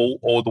holding the ball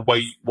or the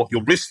way what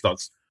your wrist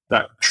does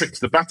that tricks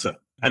the batter.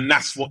 And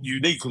that's what you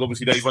need, because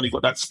obviously they've only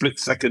got that split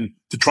second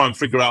to try and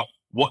figure out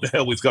what the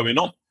hell is going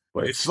on.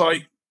 But it's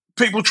like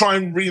people try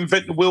and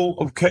reinvent the wheel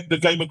of the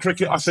game of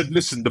cricket. I said,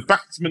 listen, the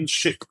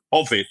batsmanship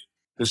of it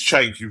has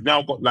changed. You've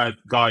now got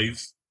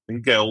guys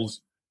and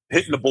girls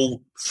hitting the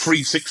ball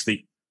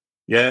 360.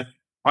 Yeah.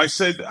 I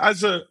said,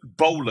 as a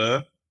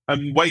bowler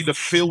and the way the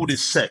field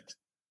is set,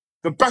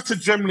 the batter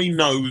generally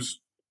knows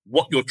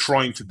what you're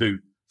trying to do.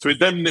 So it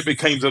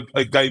becomes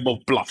a game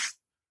of bluff.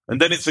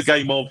 And then it's a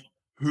game of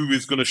who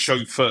is going to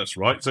show first,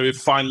 right? So if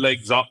fine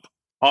legs up,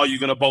 are you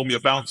going to bowl me a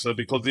bouncer?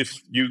 Because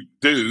if you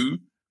do,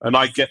 and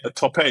I get the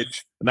top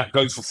edge, and that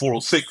goes for 4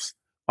 or 6,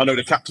 I know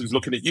the captain's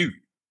looking at you.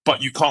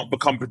 But you can't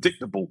become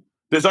predictable.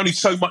 There's only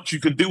so much you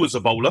can do as a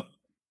bowler,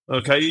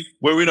 okay?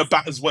 We're in a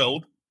batter's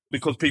world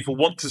because people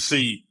want to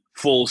see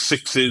 4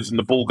 6s and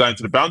the ball going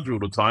to the boundary all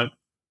the time.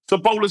 So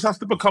bowlers have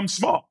to become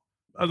smart.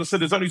 As I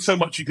said, there's only so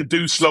much you can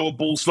do. Slower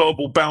ball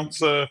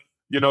bouncer,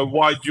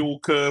 wide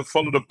Yorker,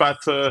 follow the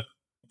batter,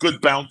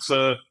 good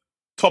bouncer,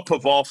 top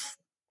of off.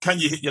 Can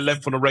you hit your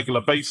length on a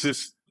regular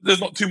basis?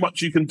 There's not too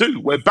much you can do.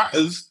 Where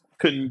batters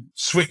can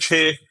switch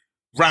hit,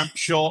 ramp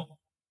shot,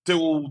 do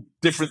all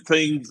different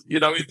things.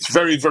 It's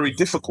very, very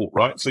difficult,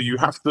 right? So you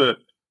have to,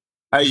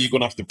 you're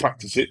going to have to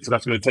practice it. So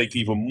that's going to take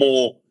even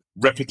more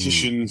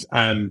repetitions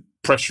and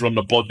pressure on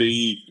the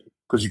body,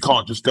 because you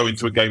can't just go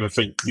into a game and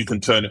think you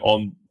can turn it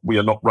on. We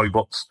are not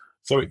robots.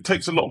 So it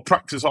takes a lot of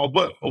practice, hard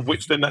work, of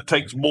which then that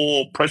takes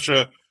more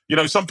pressure.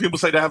 Some people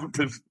say they haven't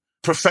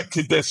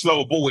perfected their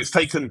slower ball. It's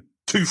taken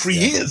 2-3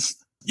 years.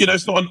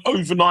 It's not an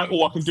overnight,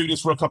 I can do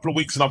this for a couple of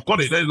weeks and I've got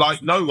it. They're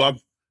like, no,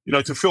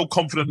 to feel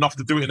confident enough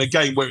to do it in a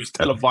game where it's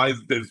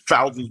televised, there's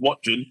thousands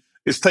watching.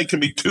 It's taken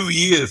me 2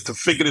 years to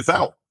figure this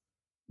out.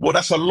 Well,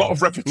 that's a lot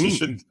of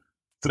repetition.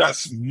 So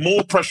that's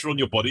more pressure on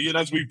your body. And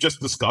as we've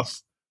just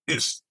discussed,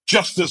 it's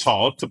just as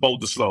hard to bowl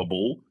the slower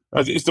ball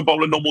as it is to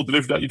bowl a normal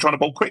delivery that you're trying to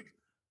bowl quick.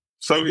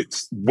 So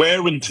it's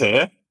wear and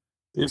tear.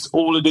 It's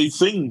all of these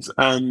things.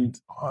 And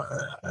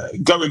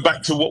going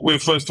back to what we're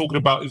first talking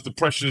about is the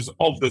pressures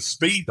of the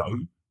speed, though.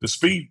 The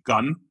speed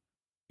gun,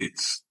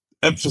 it's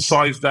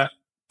emphasized that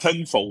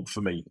tenfold for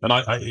me. And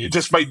it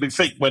just made me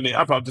think when it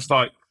happened, I'm just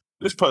like,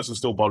 this person's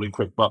still bowling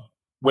quick, but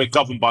we're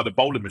governed by the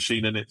bowling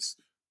machine and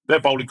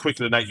they're bowling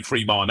quicker than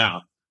 83 mile an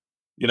hour.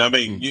 You know what I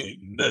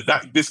mean?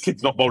 This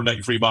kid's not bowling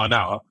 83 mile an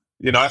hour.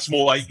 That's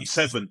more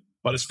 87.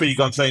 But the speed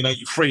gun's saying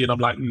 83, and I'm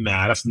like,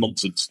 nah, that's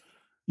nonsense.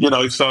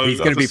 So he's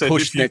going to be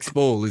pushed next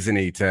ball, isn't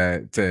he? Yeah,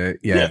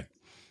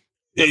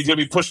 he's going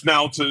to be pushed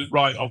now to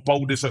right. I've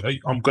bowled this.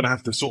 I'm going to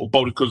have to sort of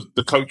bowl it because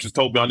the coach has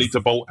told me I need to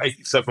bowl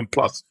 87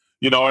 plus.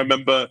 I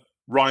remember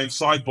Ryan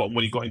Sidebottom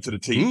when he got into the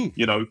team.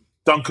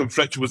 Duncan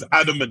Fletcher was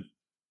adamant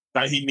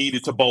that he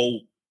needed to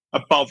bowl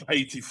above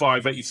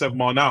 85, 87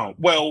 mile an hour.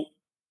 Well,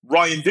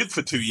 Ryan did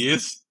for 2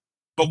 years,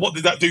 but what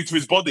did that do to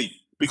his body?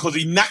 Because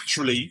he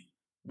naturally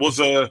was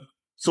a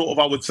sort of,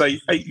 I would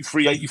say,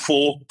 83,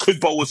 84, could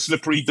bowl a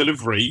slippery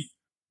delivery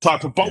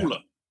type of bowler.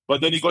 Yeah.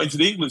 But then he got into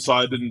the England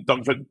side and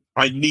Duncan said,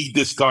 I need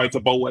this guy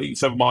to bowl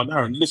 87 mile an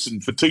hour. And listen,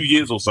 for 2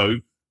 years or so,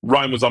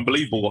 Ryan was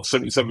unbelievable, got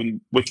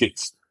 77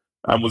 wickets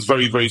and was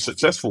very, very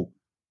successful.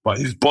 But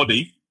his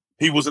body,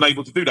 he wasn't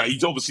able to do that.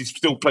 He's obviously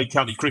still played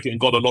county cricket and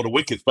got a lot of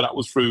wickets, but that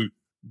was through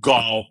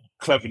guile,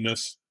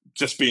 cleverness,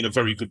 just being a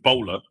very good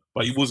bowler.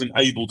 But he wasn't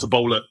able to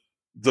bowl at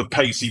the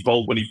pace he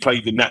bowled when he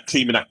played in that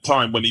team in that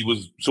time when he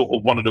was sort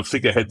of one of the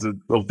figureheads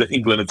of the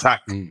England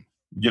attack.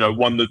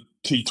 Won the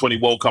T20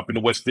 World Cup in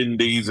the West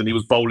Indies and he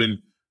was bowling,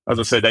 as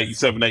I said,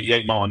 87,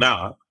 88 mile an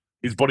hour.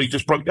 His body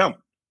just broke down.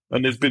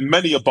 And there's been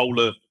many a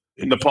bowler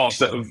in the past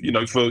that have,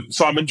 for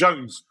Simon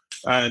Jones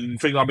and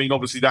things. I mean,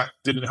 obviously that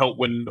didn't help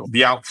when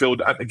the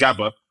outfield at the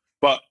Gabba,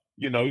 but,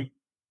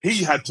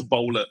 he had to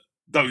bowl at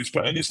those,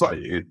 and it's like,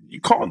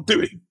 you can't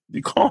do it.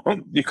 You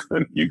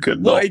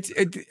can. Well,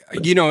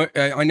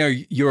 I know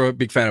you're a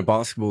big fan of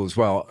basketball as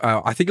well.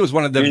 I think it was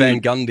one of the Van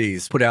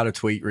Gundys put out a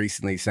tweet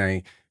recently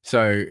saying,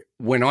 So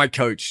when I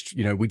coached,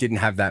 we didn't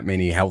have that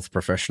many health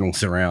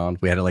professionals around.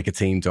 We had like a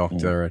team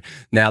doctor. And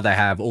now they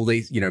have all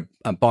these,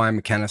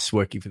 biomechanists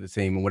working for the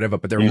team or whatever,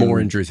 but there are more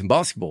injuries in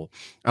basketball.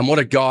 And what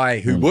a guy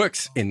who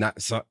works in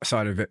that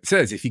side of it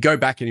says, if you go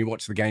back and you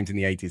watch the games in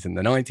the 80s and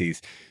the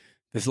 90s,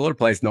 there's a lot of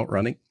players not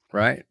running,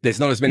 right?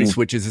 There's not as many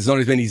switches. There's not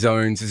as many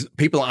zones.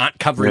 People aren't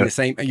covering the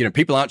same,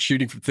 people aren't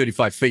shooting from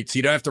 35 feet. So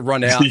you don't have to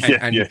run out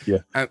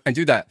and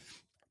do that.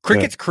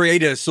 Cricket's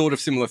created a sort of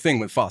similar thing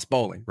with fast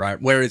bowling, right?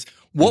 Whereas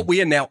what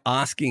we are now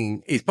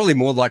asking is probably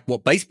more like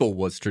what baseball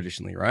was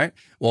traditionally, right?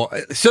 Well,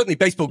 certainly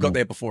baseball got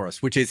there before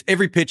us, which is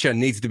every pitcher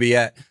needs to be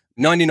at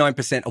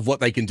 99% of what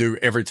they can do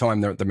every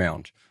time they're at the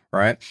mound,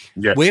 right?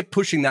 Yeah. We're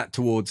pushing that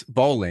towards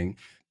bowling.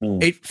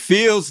 It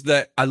feels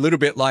that a little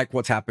bit like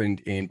what's happened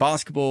in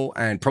basketball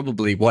and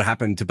probably what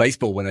happened to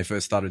baseball when they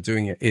first started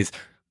doing it is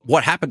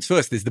what happens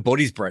first is the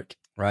bodies break,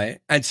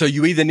 right? And so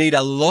you either need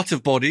a lot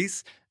of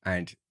bodies.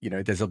 And,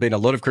 there's been a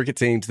lot of cricket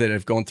teams that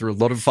have gone through a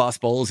lot of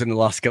fast bowls in the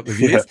last couple of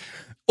years,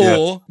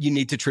 or you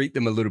need to treat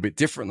them a little bit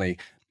differently.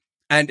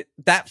 And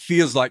that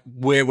feels like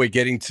where we're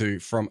getting to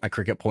from a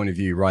cricket point of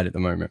view right at the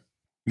moment.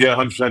 Yeah,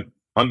 100%.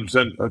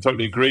 100%. I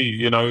totally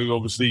agree.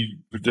 Obviously,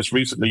 just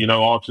recently,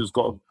 Archer's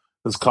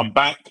has come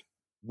back.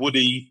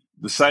 Woody,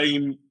 the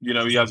same.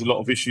 He has a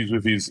lot of issues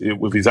with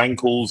his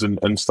ankles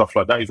and stuff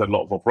like that. He's had a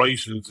lot of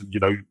operations. And,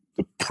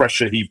 the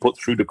pressure he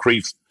puts through the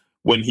crease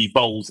when he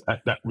bowls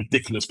at that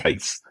ridiculous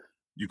pace.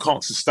 You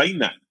can't sustain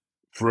that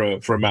for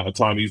amount of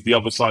time. He's the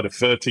other side of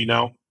 30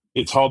 now.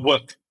 It's hard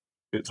work.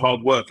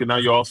 And now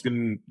you're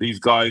asking these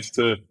guys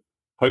to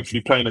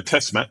hopefully play in a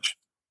test match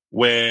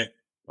where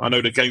I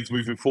know the game's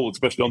moving forward,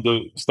 especially under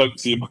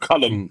Stokesy and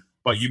McCullum,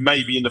 but you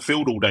may be in the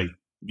field all day.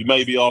 You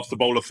may be asked to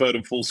bowl a third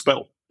and full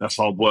spell. That's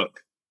hard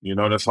work.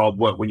 That's hard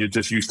work when you're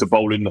just used to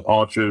bowling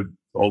Archer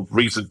of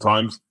recent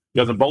times. He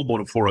hasn't bowled more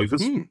than 4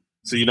 overs.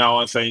 So you now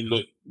are saying,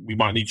 look, we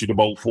might need you to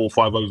bowl 4 or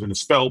 5 overs in a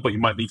spell, but you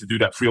might need to do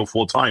that 3 or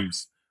 4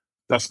 times.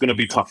 That's going to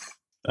be tough.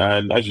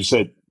 And as you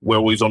said, we're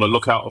always on the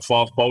lookout for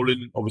fast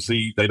bowling.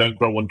 Obviously, they don't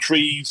grow on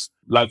trees.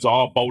 Lads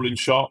are bowling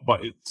sharp,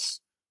 but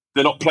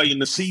they're not playing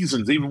the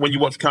seasons. Even when you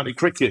watch county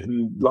cricket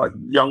and like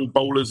young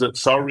bowlers at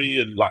Surrey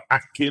and like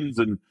Atkins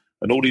and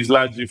all these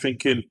lads, you're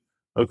thinking,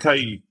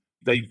 okay,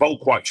 they bowl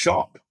quite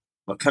sharp.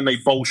 But can they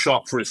bowl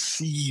sharp for a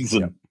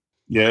season?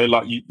 Yeah,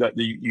 like you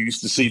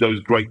used to see those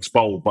greats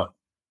bowl, but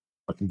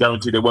I can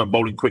guarantee they weren't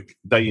bowling quick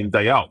day in,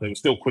 day out. They were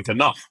still quick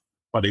enough,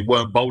 but they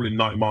weren't bowling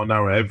 90 mile an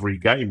hour every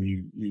game.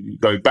 You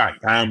go back,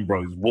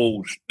 Ambrose,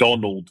 Walsh,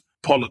 Donald,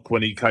 Pollock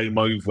when he came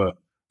over,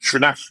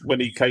 Srinath when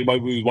he came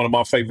over, he was one of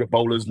my favourite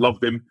bowlers,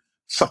 loved him,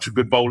 such a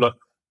good bowler.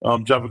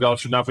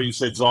 Javagal Srinath, you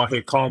said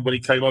Zahir Khan when he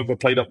came over,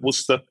 played at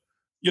Worcester.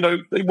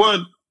 They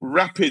weren't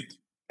rapid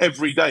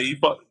every day,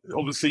 but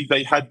obviously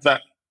they had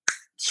that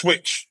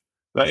switch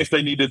that if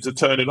they needed to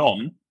turn it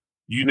on,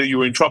 you knew you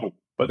were in trouble.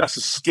 But that's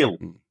a skill.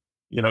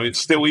 It's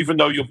still, even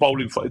though you're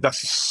bowling,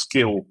 that's a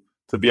skill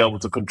to be able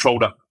to control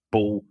that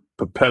ball,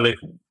 propel it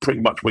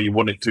pretty much where you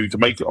want it to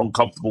make it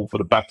uncomfortable for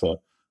the batter,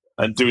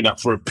 and doing that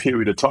for a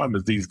period of time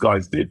as these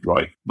guys did,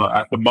 right? But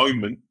at the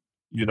moment,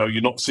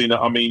 you're not seeing it.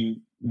 I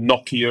mean,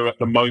 Nokia at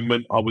the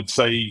moment, I would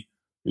say,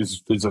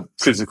 is a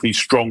physically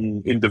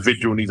strong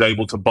individual and he's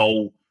able to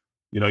bowl.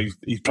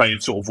 He's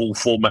playing sort of all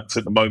formats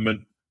at the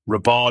moment.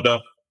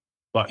 Rabada,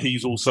 but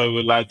he's also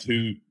a lad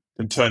who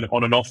can turn it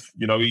on and off.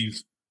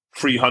 He's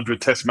 300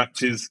 test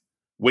matches,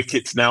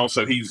 wickets now,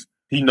 so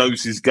he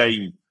knows his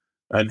game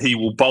and he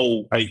will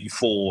bowl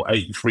 84,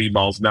 83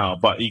 miles an hour,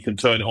 but he can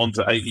turn it on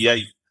to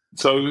 88.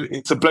 So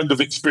it's a blend of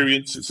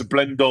experience. It's a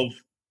blend of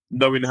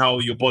knowing how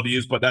your body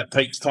is, but that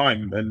takes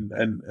time.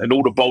 And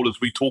all the bowlers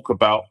we talk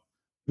about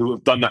who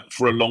have done that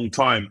for a long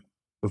time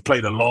have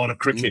played a lot of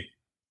cricket.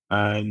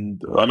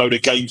 And I know the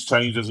game's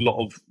changed. There's a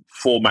lot of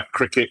format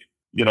cricket,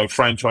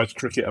 franchise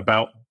cricket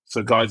about.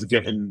 So guys are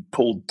getting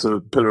pulled to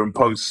pillar and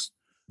post.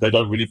 They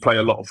don't really play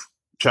a lot of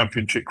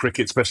championship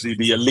cricket, especially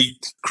the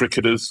elite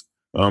cricketers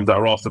that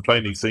are asked to play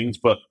these things.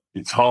 But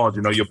it's hard,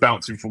 you're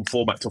bouncing from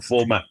format to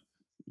format.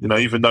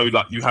 Even though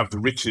like you have the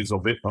riches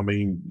of it, I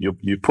mean,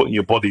 you're putting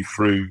your body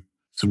through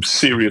some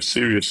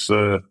serious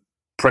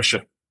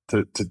pressure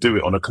to do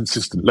it on a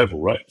consistent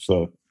level, right?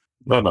 So,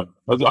 no.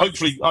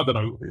 Hopefully, I don't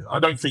know. I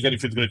don't think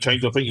anything's going to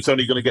change. I think it's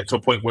only going to get to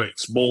a point where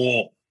it's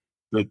more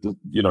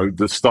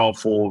the style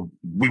for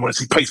we want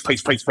to see pace.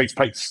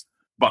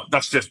 But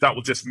that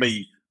was just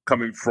me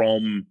coming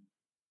from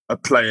a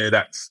player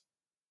that's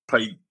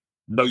played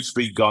no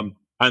speed gun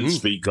and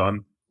speed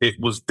gun. It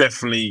was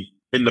definitely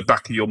in the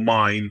back of your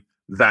mind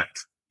that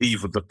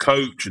either the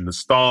coach and the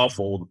staff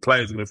or the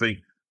players are going to think,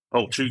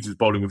 oh, Tudor is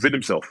bowling within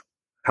himself.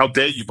 How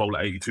dare you bowl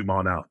at 82 mile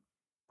an hour?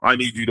 I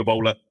need you to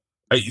bowl at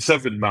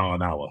 87 mile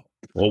an hour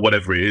or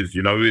whatever it is,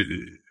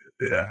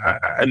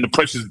 And the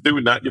pressure's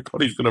doing that, your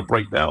body's going to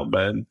break down,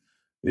 man.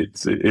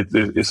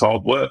 It's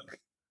hard work.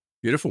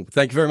 Beautiful.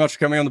 Thank you very much for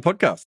coming on the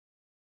podcast.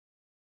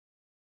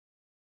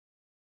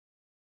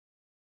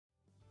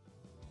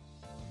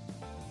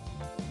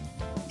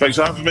 Thanks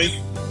for having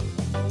me.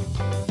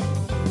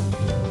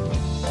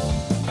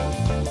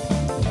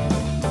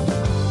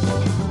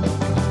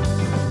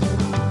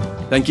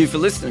 Thank you for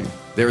listening.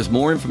 There is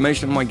more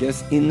information on my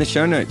guests in the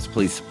show notes.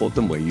 Please support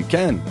them where you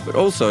can, but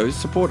also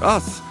support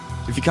us.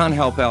 If you can't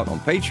help out on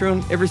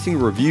Patreon, every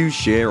single review,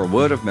 share, or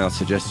word of mouth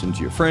suggestion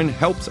to your friend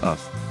helps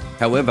us.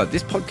 However,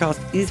 this podcast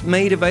is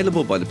made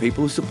available by the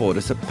people who support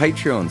us at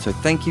Patreon, so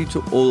thank you to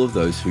all of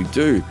those who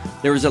do.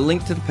 There is a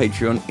link to the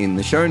Patreon in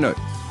the show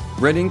notes.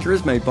 Red Inker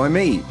is made by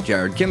me,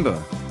 Jared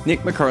Kimber.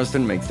 Nick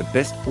McCorriston makes the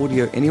best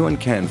audio anyone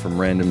can from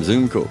random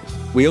Zoom calls.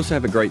 We also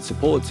have a great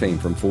support team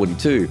from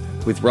 42,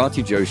 with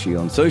Rati Joshi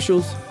on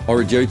socials,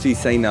 Orajoti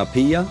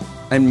Senapiya,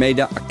 and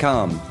Maida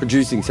Akam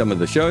producing some of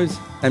the shows,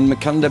 and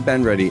Mukunda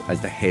Banreddy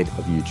as the head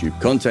of YouTube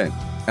content.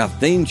 Our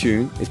theme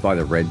tune is by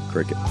the Red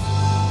Cricket.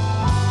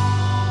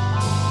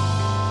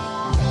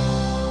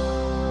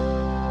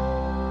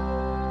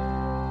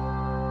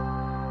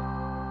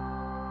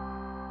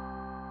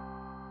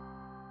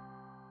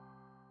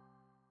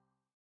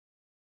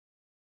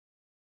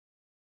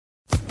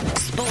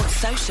 Sports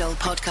Social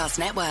Podcast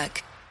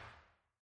Network.